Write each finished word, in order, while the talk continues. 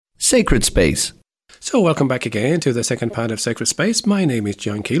Sacred Space. So welcome back again to the second part of Sacred Space. My name is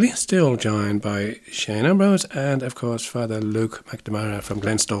John Keeley, still joined by Shane Ambrose, and of course Father Luke McNamara from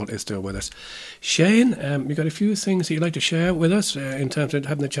Glenstal is still with us. Shane, you got a few things that you'd like to share with us in terms of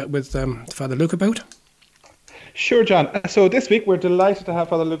having a chat with Father Luke about? Sure, John. So this week we're delighted to have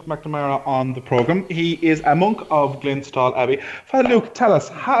Father Luke McNamara on the programme. He is a monk of Glenstal Abbey. Father Luke, tell us,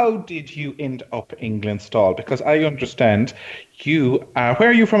 how did you end up in Glenstal? Because I understand you, where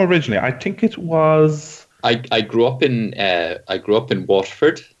are you from originally? I think it was... I grew up in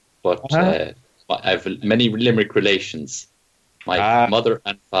Waterford, but I have many Limerick relations. My mother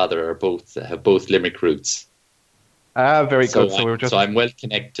and father have both Limerick roots. Very so good. So I'm well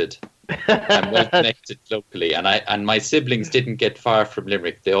connected. I'm well connected locally, and my siblings didn't get far from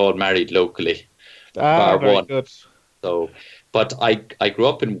Limerick. They all married locally. Very good. So, but I grew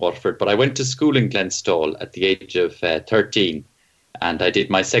up in Waterford, but I went to school in Glenstal at the age of 13, and I did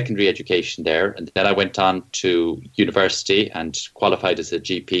my secondary education there, and then I went on to university and qualified as a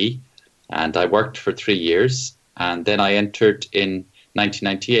GP, and I worked for 3 years, and then I entered in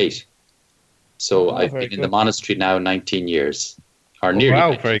 1998. So I've been in the monastery now 19 years, or nearly.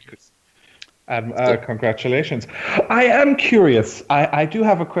 Wow, very good. Congratulations. I am curious. I do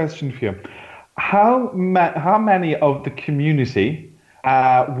have a question for you. How many of the community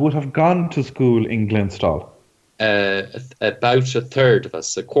would have gone to school in Glenstal? About a third of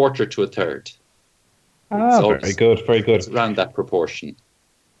us, a quarter to a third. Very good. It's around that proportion.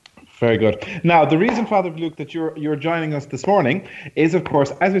 Very good. Now, the reason, Father Luke, that you're joining us this morning is, of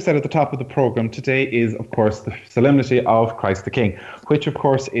course, as we said at the top of the programme, today is, of course, the Solemnity of Christ the King, which, of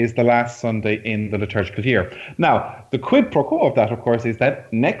course, is the last Sunday in the liturgical year. Now, the quid pro quo of that, of course, is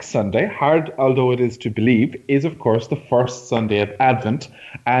that next Sunday, hard although it is to believe, is, of course, the first Sunday of Advent,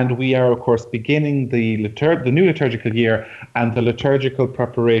 and we are, of course, beginning the new liturgical year and the liturgical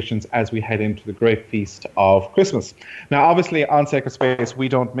preparations as we head into the great feast of Christmas. Now, obviously, on Sacred Space, we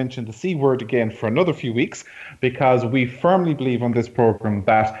don't mention the C word again for another few weeks, because we firmly believe on this program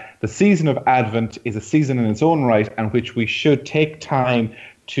that the season of Advent is a season in its own right, and which we should take time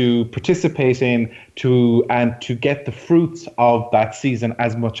to participate in and to get the fruits of that season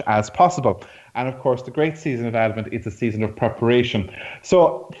as much as possible. And of course, the great season of Advent is a season of preparation.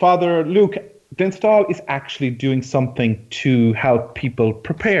 So, Father Luke, Glenstal is actually doing something to help people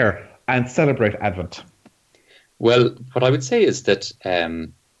prepare and celebrate Advent. Well, what I would say is that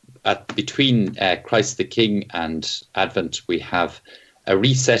between Christ the King and Advent, we have a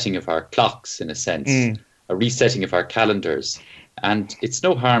resetting of our clocks, in a sense, a resetting of our calendars. And it's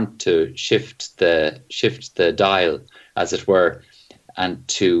no harm to shift the dial, as it were, and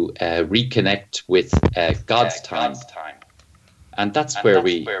to reconnect with God's time. And that's what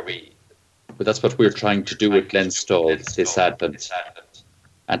we're trying to do with Glenstal this Advent,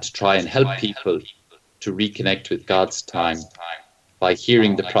 and to try and help people to reconnect with God's time by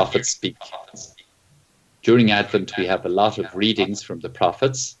hearing the prophets speak. During Advent, we have a lot of readings from the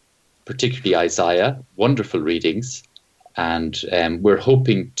prophets, particularly Isaiah, wonderful readings, and we're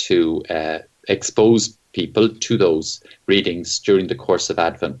hoping to expose people to those readings during the course of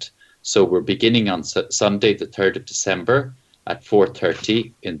Advent. So we're beginning on Sunday, the 3rd of December at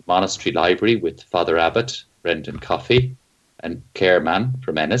 4:30 in the Monastery Library with Father Abbot, Brendan Coffey, and Claire Mann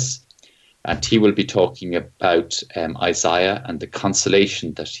from Ennis. And he will be talking about Isaiah and the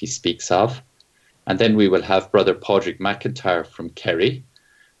consolation that he speaks of. And then we will have Brother Padraig McIntyre from Kerry,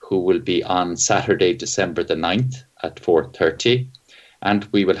 who will be on Saturday, December the 9th at 4:30. And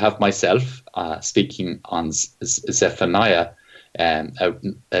we will have myself speaking on Zephaniah,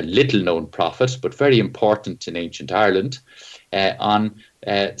 a little-known prophet, but very important in ancient Ireland, on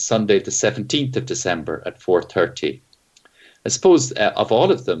Sunday, the 17th of December at 4:30. I suppose of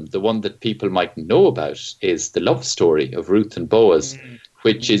all of them, the one that people might know about is the love story of Ruth and Boaz,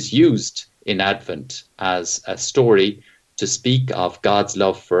 which is used in Advent as a story to speak of God's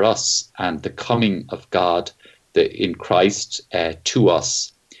love for us and the coming of God in Christ to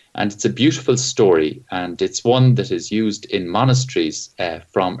us. And it's a beautiful story, and it's one that is used in monasteries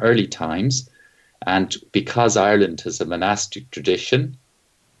from early times. And because Ireland has a monastic tradition,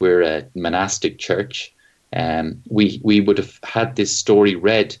 we're a monastic church, we would have had this story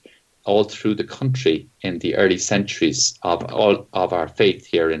read all through the country in the early centuries of all of our faith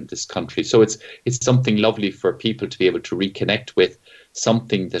here in this country. So it's something lovely for people to be able to reconnect with,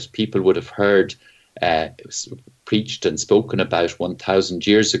 something that people would have heard preached and spoken about 1,000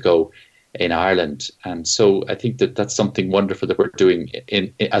 years ago in Ireland. And so I think that that's something wonderful that we're doing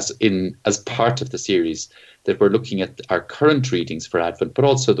as part of the series, that we're looking at our current readings for Advent, but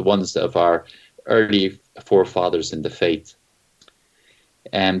also the ones of our early forefathers in the faith.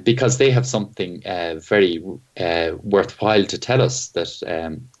 because they have something very worthwhile to tell us,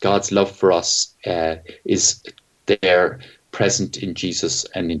 that God's love for us is there, present in Jesus,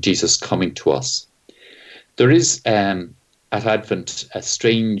 and in Jesus coming to us. There is at Advent a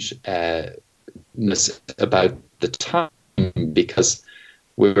strangeness about the time, because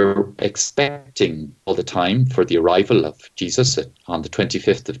we're expecting all the time for the arrival of Jesus on the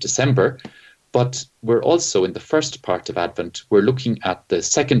 25th of December. But we're also, in the first part of Advent, we're looking at the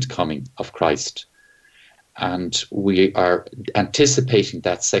second coming of Christ. And we are anticipating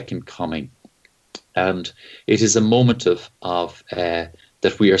that second coming. And it is a moment of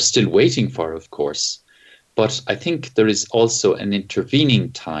that we are still waiting for, of course. But I think there is also an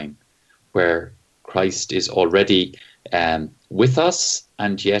intervening time where Christ is already with us,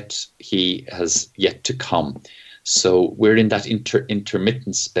 and yet he has yet to come. So we're in that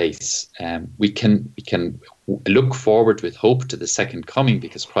intermittent space. We can look forward with hope to the second coming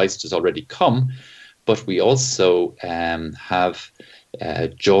because Christ has already come, but we also have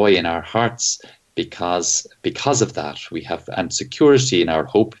joy in our hearts because of that. We have and security in our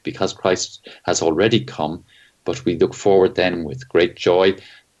hope because Christ has already come, but we look forward then with great joy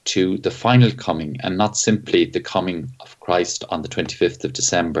to the final coming, and not simply the coming of Christ on the 25th of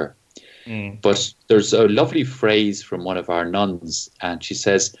December. But there's a lovely phrase from one of our nuns, and she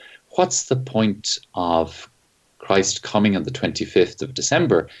says, what's the point of Christ coming on the 25th of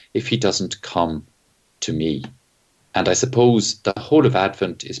December if he doesn't come to me? And I suppose the whole of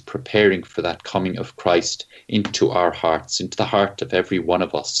Advent is preparing for that coming of Christ into our hearts, into the heart of every one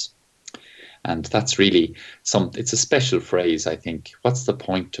of us. And that's really it's a special phrase, I think. What's the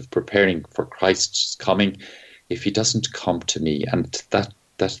point of preparing for Christ's coming if he doesn't come to me? And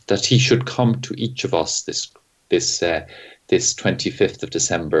that he should come to each of us this 25th of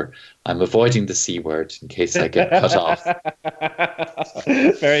December. I'm avoiding the C word in case I get cut off.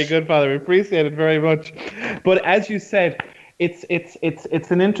 Very good, Father. We appreciate it very much. But as you said, it's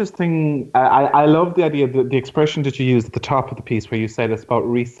an interesting. I love the idea, the expression that you used at the top of the piece, where you said it's about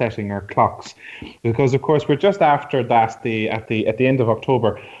resetting our clocks, because of course we're just after that at the end of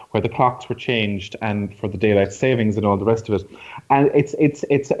October, where the clocks were changed and for the daylight savings and all the rest of it, and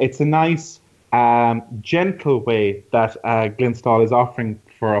it's a nice gentle way that Glynstall is offering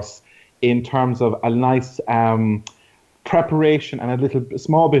for us in terms of a nice preparation and a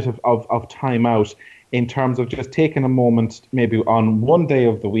small bit of time out, in terms of just taking a moment, maybe on one day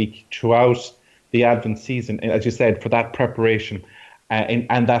of the week throughout the Advent season, as you said, for that preparation,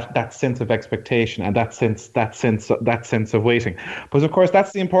 and that sense of expectation and that sense of waiting. But of course,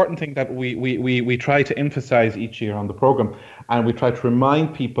 that's the important thing that we try to emphasize each year on the program, and we try to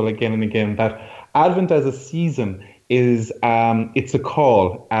remind people again and again that Advent as a season is it's a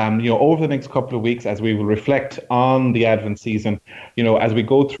call. Over the next couple of weeks, as we will reflect on the Advent season, as we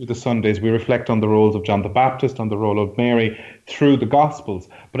go through the Sundays, we reflect on the roles of John the Baptist, on the role of Mary through the Gospels.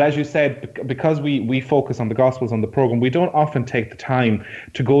 But as you said, because we focus on the Gospels on the program, we don't often take the time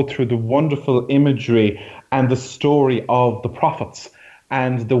to go through the wonderful imagery and the story of the prophets,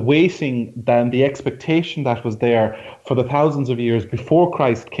 and the waiting, then the expectation that was there for the thousands of years before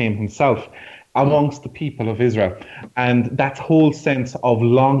Christ came himself amongst the people of Israel, and that whole sense of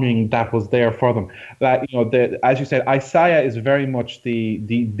longing that was there for them. That as you said, Isaiah is very much the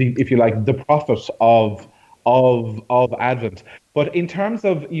if you like, the prophet of Advent. But in terms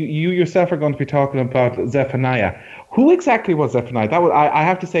of you yourself are going to be talking about Zephaniah. Who exactly was Zephaniah? I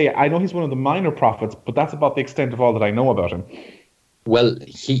have to say, I know he's one of the minor prophets, but that's about the extent of all that I know about him. Well,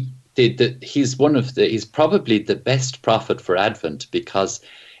 he's probably the best prophet for Advent, because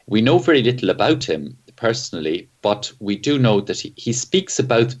we know very little about him personally, but we do know that he speaks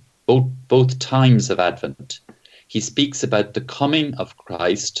about both times of Advent. He speaks about the coming of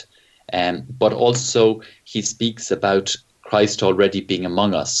Christ, but also he speaks about Christ already being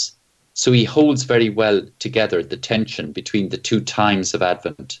among us. So he holds very well together the tension between the two times of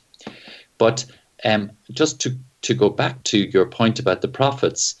Advent. But just to go back to your point about the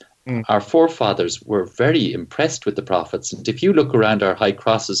prophets, our forefathers were very impressed with the prophets. And if you look around our high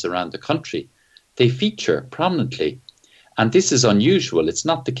crosses around the country, they feature prominently. And this is unusual. It's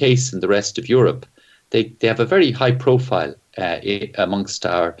not the case in the rest of Europe. They have a very high profile amongst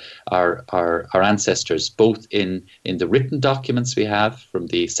our ancestors, both in the written documents we have from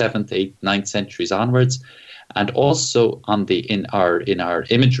the 7th, 8th, 9th centuries onwards, and also in our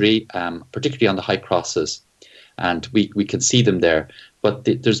imagery, particularly on the high crosses. And we can see them there. But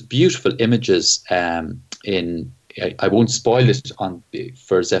there's beautiful images I won't spoil it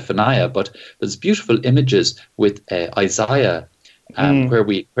for Zephaniah, but there's beautiful images with Isaiah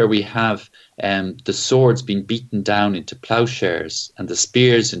where we have the swords being beaten down into plowshares and the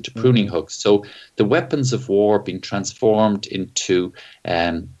spears into pruning hooks. So the weapons of war being transformed into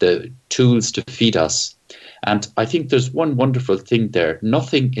the tools to feed us. And I think there's one wonderful thing there.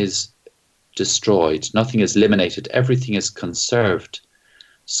 Nothing is destroyed, nothing is eliminated, everything is conserved.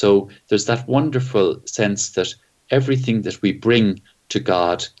 So there's that wonderful sense that everything that we bring to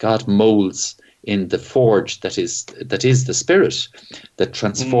God, God molds in the forge that is the Spirit that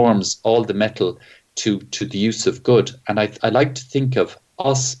transforms all the metal to the use of good. And I like to think of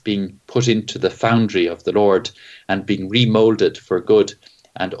us being put into the foundry of the Lord and being remolded for good,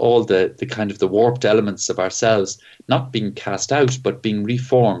 and all the kind of the warped elements of ourselves not being cast out, but being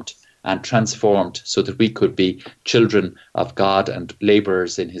reformed and transformed so that we could be children of God and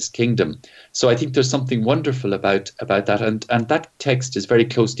laborers in his kingdom. So I think there's something wonderful about that. And that text is very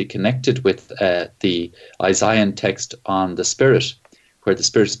closely connected with the Isaiah text on the Spirit, where the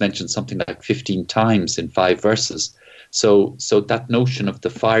Spirit is mentioned something like 15 times in 5 verses. So that notion of the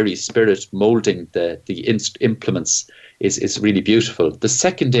fiery Spirit molding the implements is really beautiful. The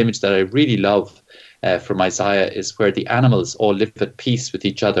second image that I really love from Isaiah is where the animals all live at peace with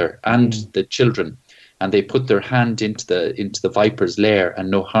each other and the children, and they put their hand into the viper's lair, and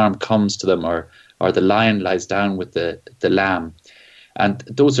no harm comes to them, or the lion lies down with the lamb. And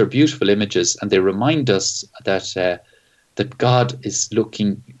those are beautiful images, and they remind us that God is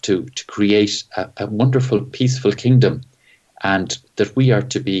looking to create a wonderful, peaceful kingdom, and that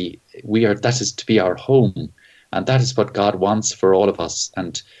that is to be our home, and that is what God wants for all of us.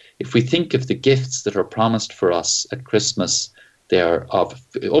 And if we think of the gifts that are promised for us at Christmas, they are of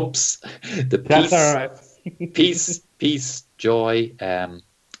the peace. That's all right. peace, joy,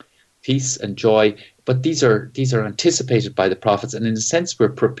 peace and joy. But these are anticipated by the prophets, and in a sense, we're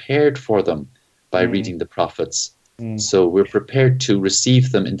prepared for them by reading the prophets. So we're prepared to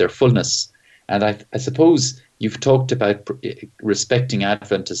receive them in their fullness. And I suppose you've talked about respecting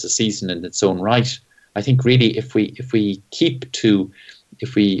Advent as a season in its own right. I think really, if we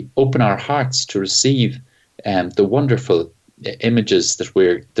open our hearts to receive the wonderful images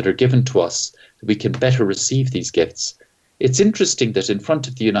that are given to us, we can better receive these gifts. It's interesting that in front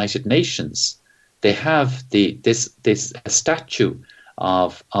of the United Nations, they have this statue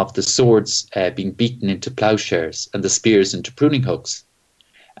of the swords being beaten into plowshares and the spears into pruning hooks,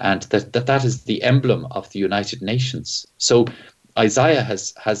 and that is the emblem of the United Nations. So Isaiah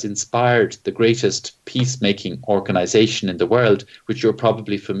has inspired the greatest peacemaking organization in the world, which you're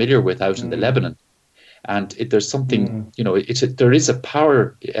probably familiar with out in the Lebanon. And there's something, there is a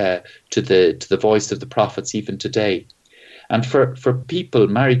power to the voice of the prophets even today. And for people,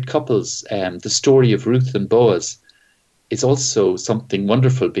 married couples, the story of Ruth and Boaz is also something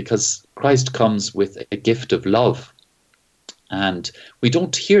wonderful, because Christ comes with a gift of love. And we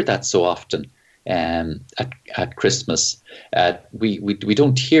don't hear that so often. At Christmas, we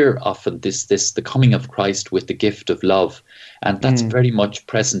don't hear often the coming of Christ with the gift of love, and that's very much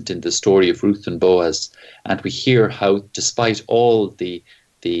present in the story of Ruth and Boaz. And we hear how, despite all the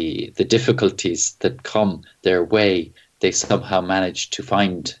difficulties that come their way, they somehow manage to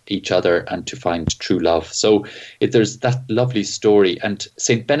find each other and to find true love. So there's that lovely story, and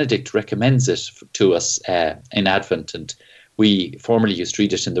Saint Benedict recommends it to us in Advent, and we formerly used to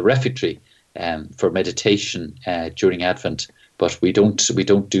read it in the refectory for meditation during Advent, but we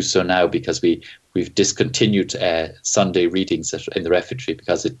don't do so now, because we've discontinued Sunday readings in the refectory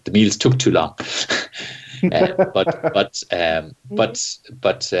because the meals took too long. But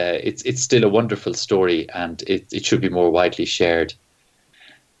it's still a wonderful story, and it should be more widely shared.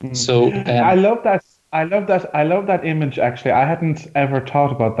 So I love that. I love that image. Actually, I hadn't ever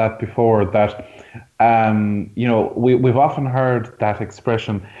thought about that before. That we've often heard that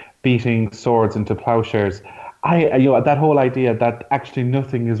expression, beating swords into plowshares. That whole idea that actually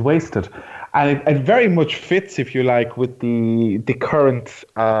nothing is wasted, and it very much fits, if you like, with the current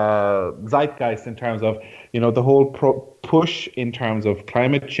zeitgeist in terms of the whole push in terms of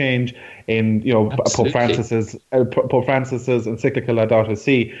climate change, in Pope Francis's encyclical Laudato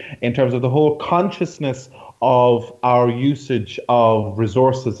Si, in terms of the whole consciousness of our usage of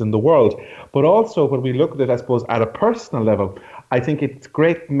resources in the world. But also when we look at it, I suppose, at a personal level, I think it's a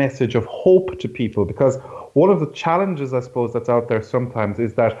great message of hope to people, because one of the challenges, I suppose, that's out there sometimes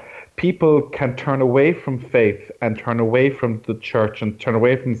is that people can turn away from faith and turn away from the church and turn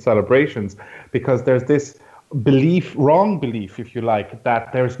away from celebrations, because there's this wrong belief, if you like,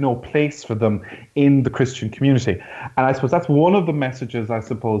 that there's no place for them in the Christian community. And I suppose that's one of the messages, I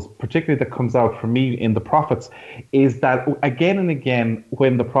suppose, particularly that comes out for me in the prophets, is that again and again,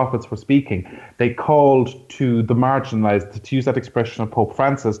 when the prophets were speaking, they called to the marginalized, to use that expression of Pope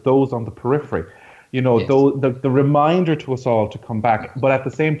Francis, those on the periphery. Yes. The reminder to us all to come back, but at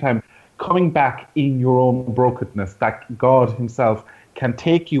the same time, coming back in your own brokenness, that God himself can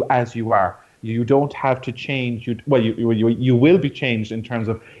take you as you are. You don't have to change. You will be changed in terms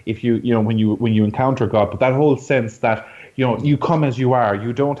of if when you encounter God. But that whole sense that you come as you are.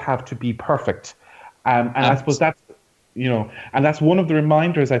 You don't have to be perfect. And I suppose that's and that's one of the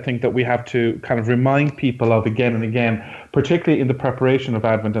reminders I think that we have to kind of remind people of again and again, particularly in the preparation of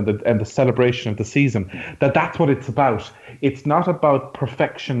Advent and the celebration of the season, that that's what it's about. It's not about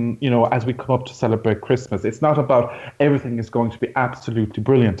perfection, as we come up to celebrate Christmas. It's not about everything is going to be absolutely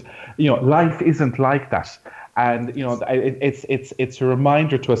brilliant. Life isn't like that. And it's a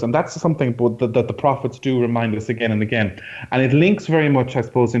reminder to us, and that's something that the prophets do remind us again and again. And it links very much, I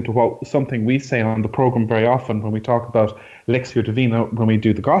suppose, into something we say on the program very often when we talk about Lectio Divina, when we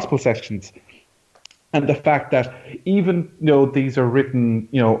do the gospel sections, and the fact that even though these are written,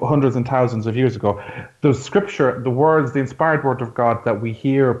 hundreds and thousands of years ago, the scripture, the words, the inspired word of God that we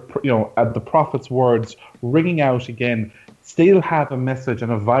hear, the prophets' words ringing out again, still have a message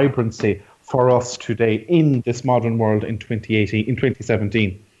and a vibrancy for us today in this modern world in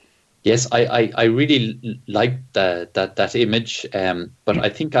 2017. Yes, I really like that image, but I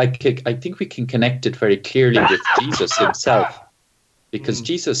think we can connect it very clearly with Jesus himself, because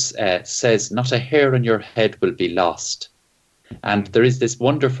Jesus says, "Not a hair on your head will be lost," and there is this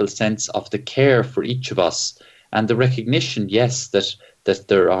wonderful sense of the care for each of us and the recognition, yes, that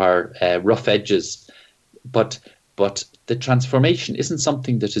there are rough edges, but the transformation isn't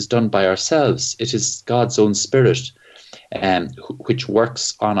something that is done by ourselves. It is God's own Spirit which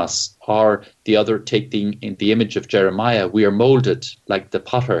works on us. Or the other, in the image of Jeremiah, we are molded like the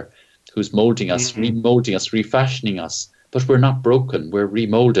potter who's molding us, remolding us, refashioning us. But we're not broken, we're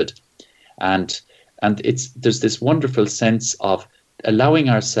remolded. And there's this wonderful sense of allowing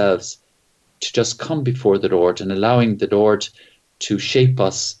ourselves to just come before the Lord and allowing the Lord to shape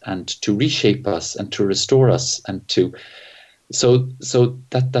us and to reshape us and to restore us and to so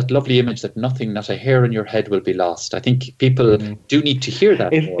that lovely image that not a hair on your head will be lost. I think people do need to hear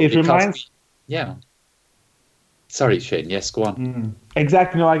that. It reminds. Sorry, Shane. Yes, go on.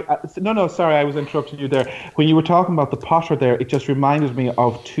 Exactly. No. Sorry, I was interrupting you there. When you were talking about the potter there, it just reminded me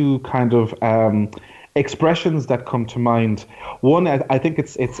of two kind of expressions that come to mind. One, I think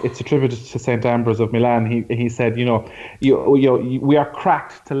it's attributed to Saint Ambrose of Milan. He said, we are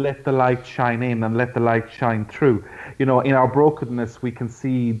cracked to let the light shine in and let the light shine through. In our brokenness, we can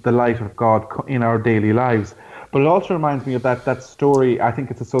see the light of God in our daily lives. But it also reminds me of that story. I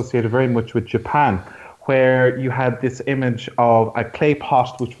think it's associated very much with Japan, where you had this image of a clay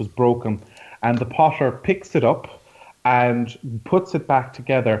pot which was broken, and the potter picks it up and puts it back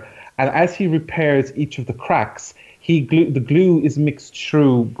together. And as he repairs each of the cracks, the glue is mixed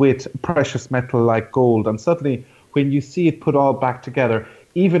through with precious metal like gold. And suddenly, when you see it put all back together,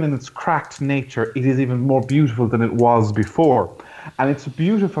 even in its cracked nature, it is even more beautiful than it was before. And it's a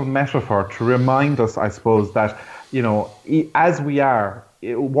beautiful metaphor to remind us, I suppose, that, as we are,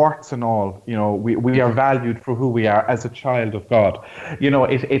 warts and all, we are valued for who we are as a child of God.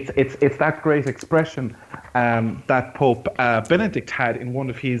 It's that great expression that Pope Benedict had in one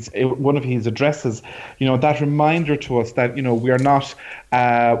of his addresses. That reminder to us that we're not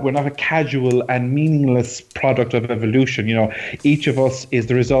a casual and meaningless product of evolution. Each of us is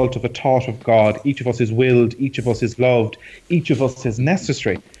the result of a thought of God. Each of us is willed. Each of us is loved. Each of us is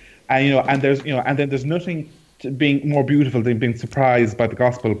necessary. And there's nothing being more beautiful than being surprised by the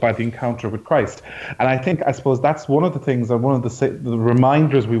gospel, by the encounter with Christ. And I suppose that's one of the things, and one of the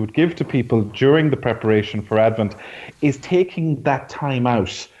reminders we would give to people during the preparation for Advent, is taking that time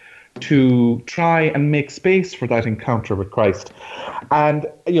out to try and make space for that encounter with Christ. And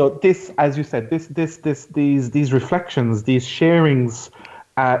this, as you said, these reflections, these sharings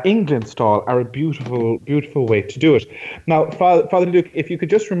in Glynstall are a beautiful, beautiful way to do it. Now, Father Luke, if you could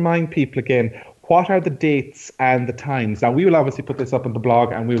just remind people again, what are the dates and the times? Now, we will obviously put this up on the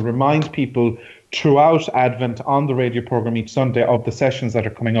blog, and we'll remind people throughout Advent on the radio program each Sunday of the sessions that are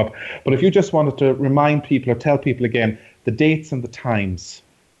coming up. But if you just wanted to remind people or tell people again the dates and the times.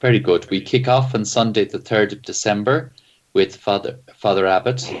 Very good. We kick off on Sunday, the 3rd of December, with Father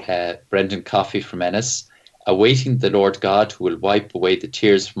Abbot, Brendan Coffey from Ennis, awaiting the Lord God who will wipe away the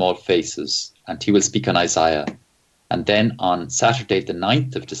tears from all faces, and he will speak on Isaiah. And then on Saturday, the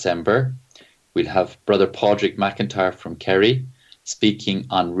 9th of December, we'll have Brother Padraig McIntyre from Kerry speaking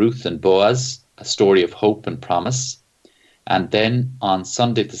on Ruth and Boaz, a story of hope and promise. And then on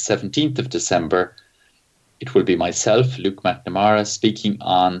Sunday, the 17th of December, it will be myself, Luke McNamara, speaking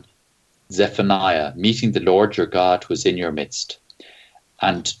on Zephaniah, meeting the Lord your God who is in your midst.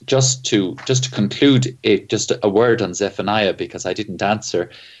 And just to conclude, just a word on Zephaniah, because I didn't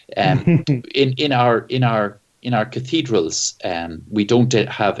answer. In our cathedrals, we don't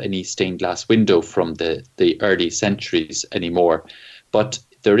have any stained glass window from the early centuries anymore, but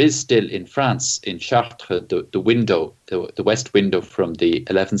there is still in France, in Chartres, the window, the west window from the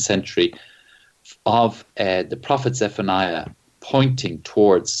 11th century of the prophet Zephaniah, pointing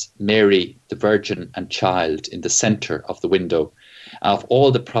towards Mary, the Virgin and Child, in the center of the window. Of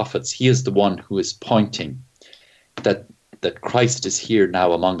all the prophets, he is the one who is pointing that Christ is here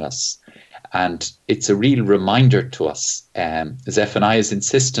now among us. And it's a real reminder to us. Zephaniah is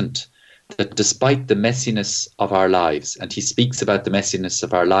insistent that despite the messiness of our lives, and he speaks about the messiness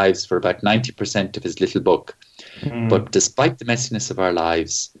of our lives for about 90% of his little book, but despite the messiness of our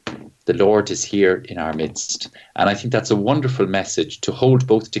lives, the Lord is here in our midst. And I think that's a wonderful message to hold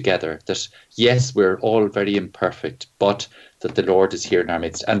both together, that yes, we're all very imperfect, but that the Lord is here in our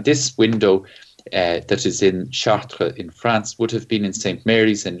midst. And this window that is in Chartres in France would have been in St.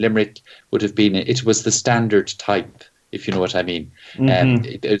 Mary's in Limerick, it was the standard type, if you know what I mean.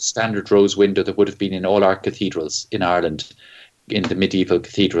 A standard rose window that would have been in all our cathedrals in Ireland, in the medieval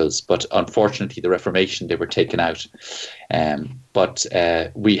cathedrals, but unfortunately the Reformation, they were taken out. But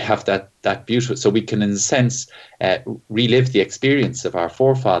we have that beautiful, so we can in a sense relive the experience of our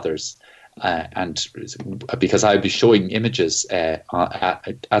forefathers. And because I'll be showing images at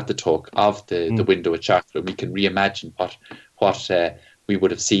the talk of the window at Chartres, we can reimagine what we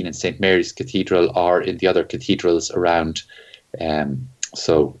would have seen in St. Mary's Cathedral or in the other cathedrals around.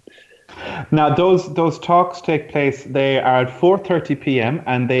 Now, those talks take place. They are at 4:30 p.m.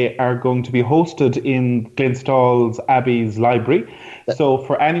 and they are going to be hosted in Glenstal's Abbey's library. So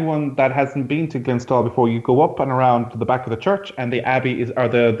for anyone that hasn't been to Glenstall before, you go up and around to the back of the church, and the Abbey is, or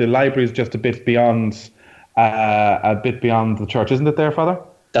the library is just a bit beyond the church, isn't it there, Father?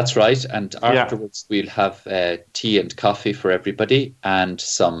 That's right. And afterwards we'll have tea and coffee for everybody, and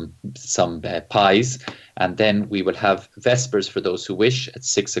some pies. And then we will have Vespers for those who wish at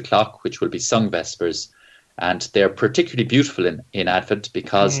 6 o'clock, which will be sung Vespers. And they're particularly beautiful in Advent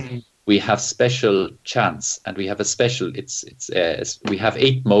because we have special chants, and we have a special, we have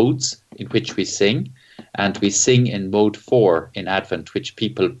 8 modes in which we sing, and we sing in mode 4 in Advent, which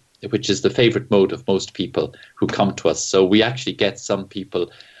is the favorite mode of most people who come to us. So we actually get some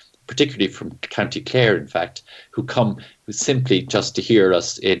people, particularly from County Clare, in fact, who come simply just to hear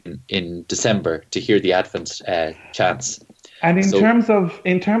us in December, to hear the Advent chants. And in terms of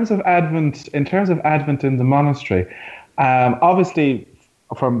Advent in the monastery, obviously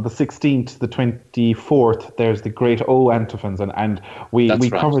from the 16th to the 24th, there's the Great O antiphons, and we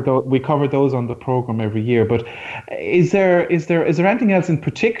cover those on the program every year. But is there anything else in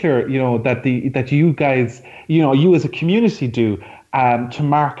particular, that you guys, you as a community do to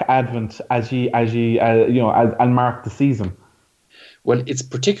mark Advent as and mark the season? Well, it's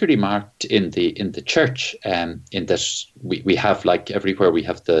particularly marked in the church, in that we have, like everywhere, we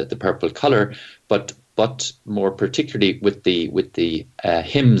have the purple colour, but more particularly with the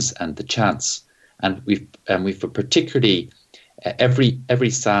hymns and the chants, and we've a particularly every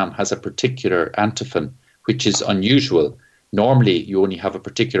psalm has a particular antiphon, which is unusual. Normally, you only have a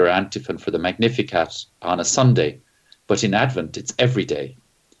particular antiphon for the Magnificat on a Sunday, but in Advent, it's every day,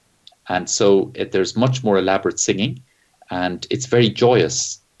 and so there's much more elaborate singing, and it's very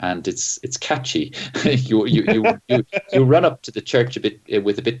joyous. And it's catchy. you run up to the church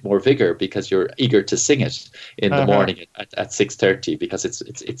with a bit more vigor because you're eager to sing it in the morning at 6:30, because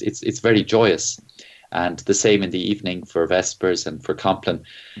it's very joyous. And the same in the evening for Vespers and for Compline.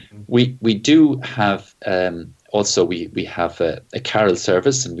 We do have also we have a carol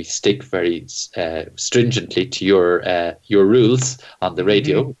service, and we stick very stringently to your rules on the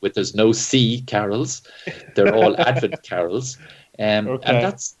radio. With there's no C carols, they're all Advent carols. And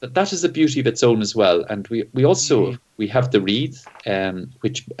that is a beauty of its own as well. And we also we have the wreath,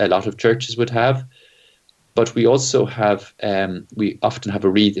 which a lot of churches would have, but we also have we often have a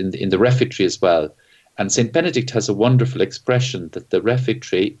wreath in the refectory as well. And St. Benedict has a wonderful expression that the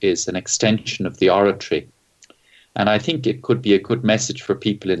refectory is an extension of the oratory. And I think it could be a good message for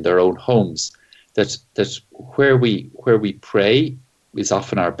people in their own homes, that where we pray is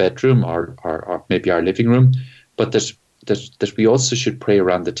often our bedroom or maybe our living room, but that we also should pray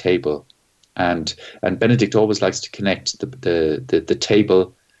around the table. And Benedict always likes to connect the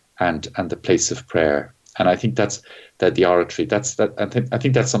table and the place of prayer. And I think that's that the oratory. I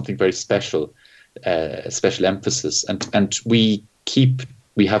think that's something very special, special emphasis. And we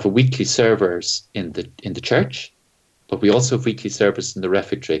have a weekly servers in the church, but we also have weekly servers in the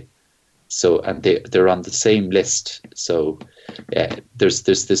refectory. So, and they're on the same list. So there's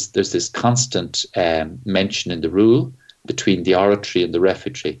this constant mention in the rule between the oratory and the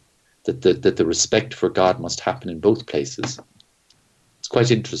refectory that the respect for God must happen in both places. It's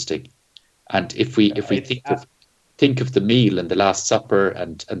quite interesting. And if we think of the meal and the Last Supper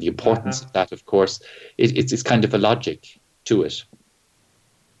and the importance of that, of course, it's kind of a logic to it.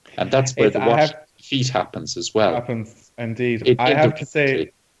 And that's where the washing of the feet happens as well. Happens indeed. I have to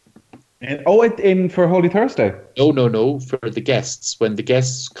say. For Holy Thursday? No. For the guests, when the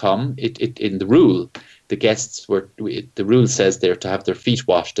guests come, it in the rule, the rule says they're to have their feet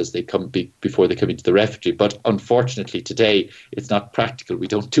washed as they come before they come into the refectory. But unfortunately, today it's not practical. We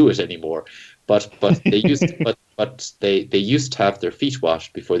don't do it anymore. But they used they used to have their feet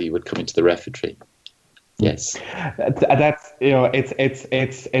washed before they would come into the refectory. Yes, that's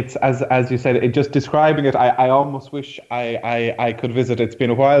it's as you said. It just describing it. I almost wish I could visit. It's been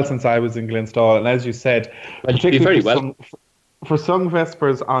a while since I was in Glenstal, and as you said, particularly for sung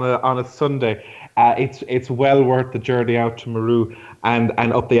vespers on a Sunday, it's well worth the journey out to Maru and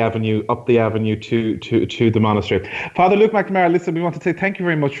up the avenue to the monastery. Father Luke McNamara, listen, we want to say thank you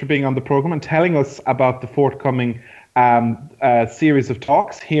very much for being on the program and telling us about the forthcoming series of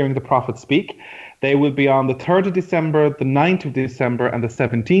talks, Hearing the Prophet Speak. They will be on the 3rd of December, the 9th of December, and the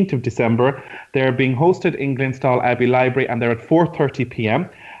 17th of December. They're being hosted in Glenstal Abbey Library, and they're at 4:30 p.m.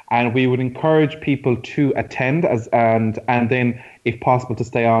 And we would encourage people to attend, and then, if possible, to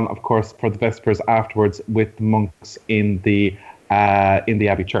stay on, of course, for the Vespers afterwards with the monks in the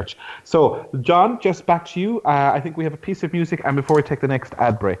Abbey Church. So, John, just back to you. I think we have a piece of music, and before we take the next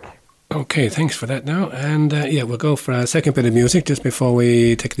ad break. Okay, thanks for that now. And we'll go for a second bit of music just before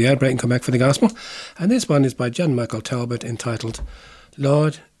we take the ad break and come back for the gospel. And this one is by John Michael Talbot, entitled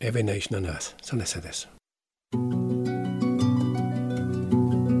Lord, Every Nation on Earth. So let's say this.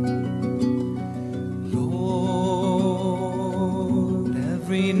 Lord,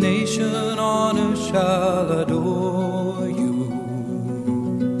 every nation on earth shall adore you.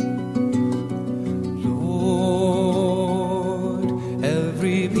 Lord,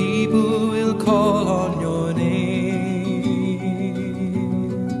 every people will call on your name.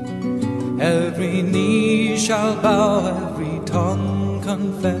 Every knee shall bow, every tongue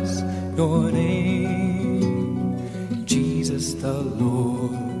confess your name, Jesus the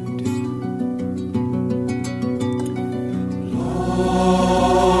Lord.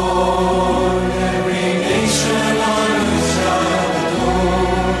 Lord, every nation on earth shall adore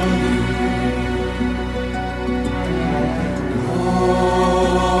you. Lord,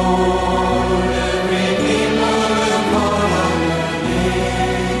 every people will call on your name.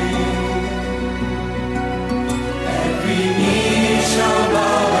 Every knee shall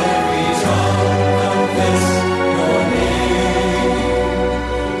bow, every tongue confess your name,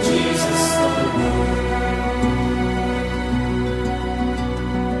 Jesus the Lord.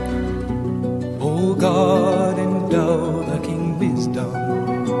 O God, endow the King wisdom.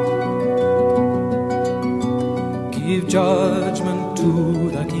 Give judgment to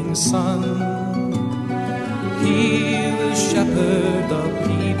the King's Son. He will shepherd the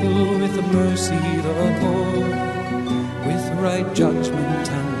people with mercy, the poor, with right judgment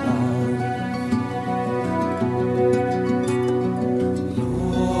and love.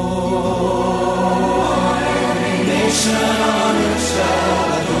 Lord, every nation on earth shall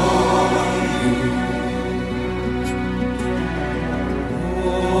adore you.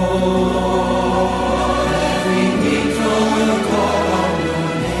 Lord, every people will call on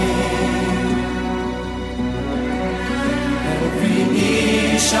your name. Every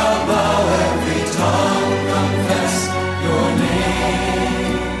knee shall bow, every tongue confess your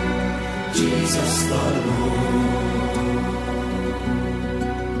name, Jesus the Lord.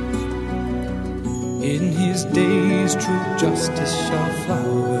 In his days true justice shall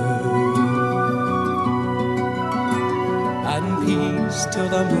flower, and peace till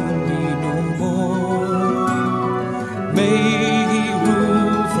the moon be no more. May he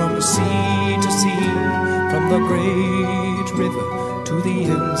rule from sea to sea, from the great river to the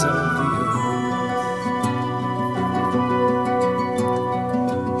ends of the earth.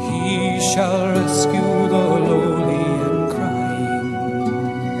 He shall rescue the lowly and crying,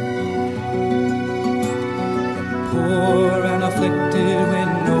 the poor and afflicted when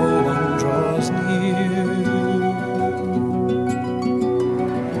no one draws near.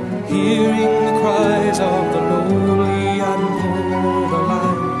 Hearing the cries of the lowly and poor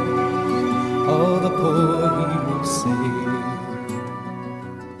alike,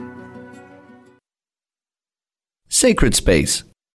 Sacred Space.